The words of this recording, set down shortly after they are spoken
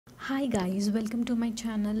Hi guys, welcome to my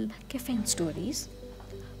channel Cafe Stories.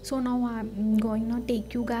 So now I'm going to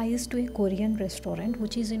take you guys to a Korean restaurant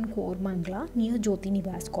which is in Kormangala near Jyoti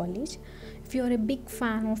Nivas College. If you're a big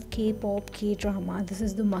fan of K-pop, K-drama, this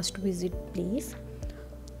is the must visit place.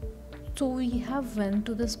 So we have went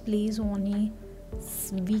to this place on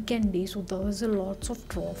a weekend day, so there was a lots of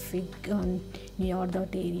traffic near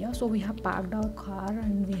that area. So we have parked our car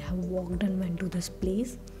and we have walked and went to this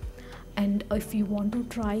place. And if you want to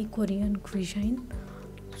try Korean cuisine,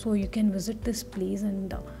 so you can visit this place,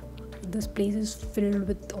 and this place is filled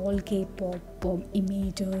with all K-pop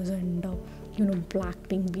images and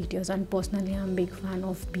BLACKPINK BTS, and personally I'm a big fan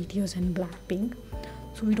of BTS and BLACKPINK.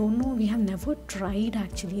 So we have never tried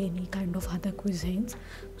actually any kind of other cuisines.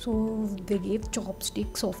 So they gave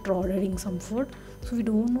chopsticks after ordering some food. So we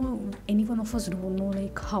don't know, any one of us don't know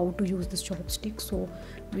like how to use this chopsticks. So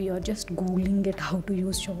we are just googling it how to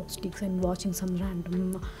use chopsticks and watching some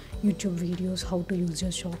random YouTube videos how to use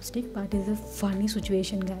your chopstick. But it's a funny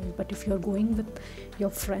situation, guys. But if you're going with your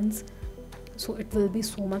friends, so it will be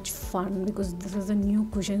so much fun because this is a new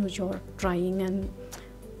cuisine which you're trying, and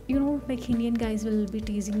like Indian guys will be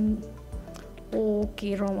teasing, oh,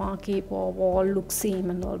 K-drama, K-pop all look same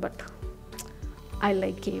and all, but I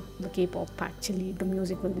like the K-pop actually. The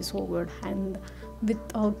music will be so good. And with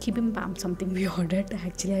kibimbap, something we ordered,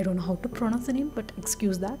 actually I don't know how to pronounce the name, but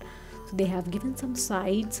excuse that. So they have given some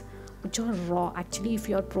sides which are raw. Actually, if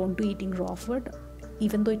you are prone to eating raw food,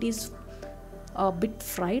 even though it is a bit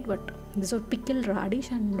fried, but these are pickled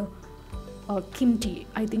radish and kimchi.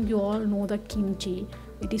 I think you all know the kimchi.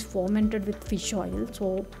 It is fermented with fish oil,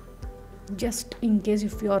 so just in case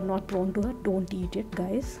if you are not prone to that, don't eat it,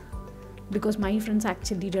 guys, because my friends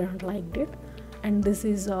actually didn't like it. And this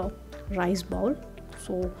is a rice bowl.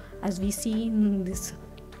 So as we see in this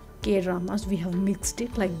K-dramas, we have mixed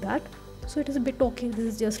it like that, so it is a bit okay.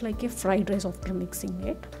 This is just like a fried rice after mixing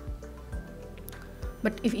it.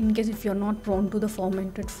 But if in case if you're not prone to the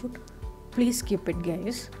fermented food, please skip it,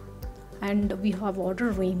 guys. And we have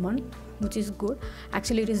ordered ramen, which is good.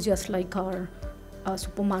 Actually, it is just like our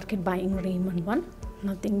supermarket buying ramen one.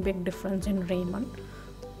 Nothing big difference in ramen.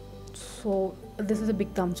 So this is a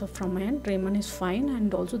big thumbs up from my end. Ramen is fine,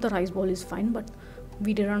 and also the rice bowl is fine, but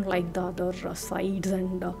we didn't like the other sides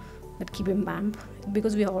and that kibimbap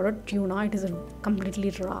because we ordered tuna. It is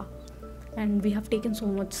completely raw, and we have taken so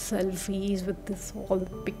much selfies with this, all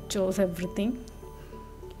the pictures, everything.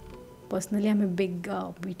 Personally, I'm a big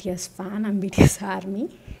BTS fan. I'm BTS army.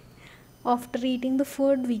 After eating the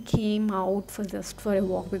food, we came out for a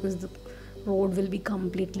walk because the road will be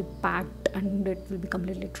completely packed and it will be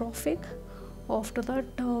completely traffic. After that,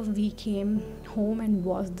 we came home and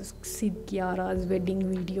watched this Sid Kiara's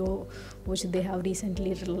wedding video, which they have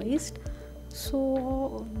recently released.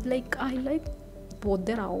 So, I like both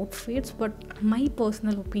their outfits, but my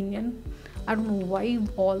personal opinion, I don't know why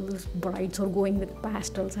all these brides are going with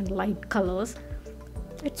pastels and light colors.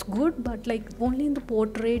 It's good, but only in the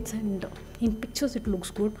portraits and in pictures it looks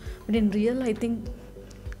good, but in real I think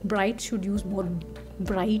brides should use more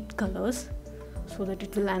bright colors so that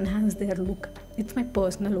it will enhance their look. It's my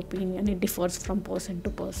personal opinion. It differs from person to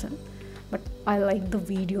person, but I like the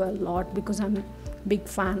video a lot because I'm a big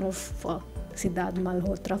fan of Siddharth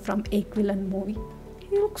Malhotra from Equivalent movie.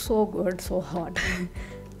 He looks so good, so hot.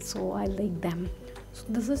 So I like them. So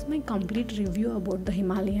this is my complete review about the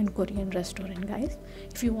Himalayan Korean restaurant, guys.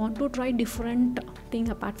 If you want to try different thing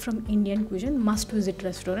apart from Indian cuisine, must visit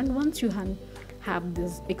restaurant once you have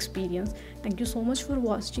this experience. Thank you so much for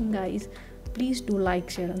watching, guys. Please do like,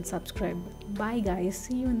 share and subscribe. Bye guys,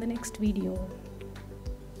 see you in the next video.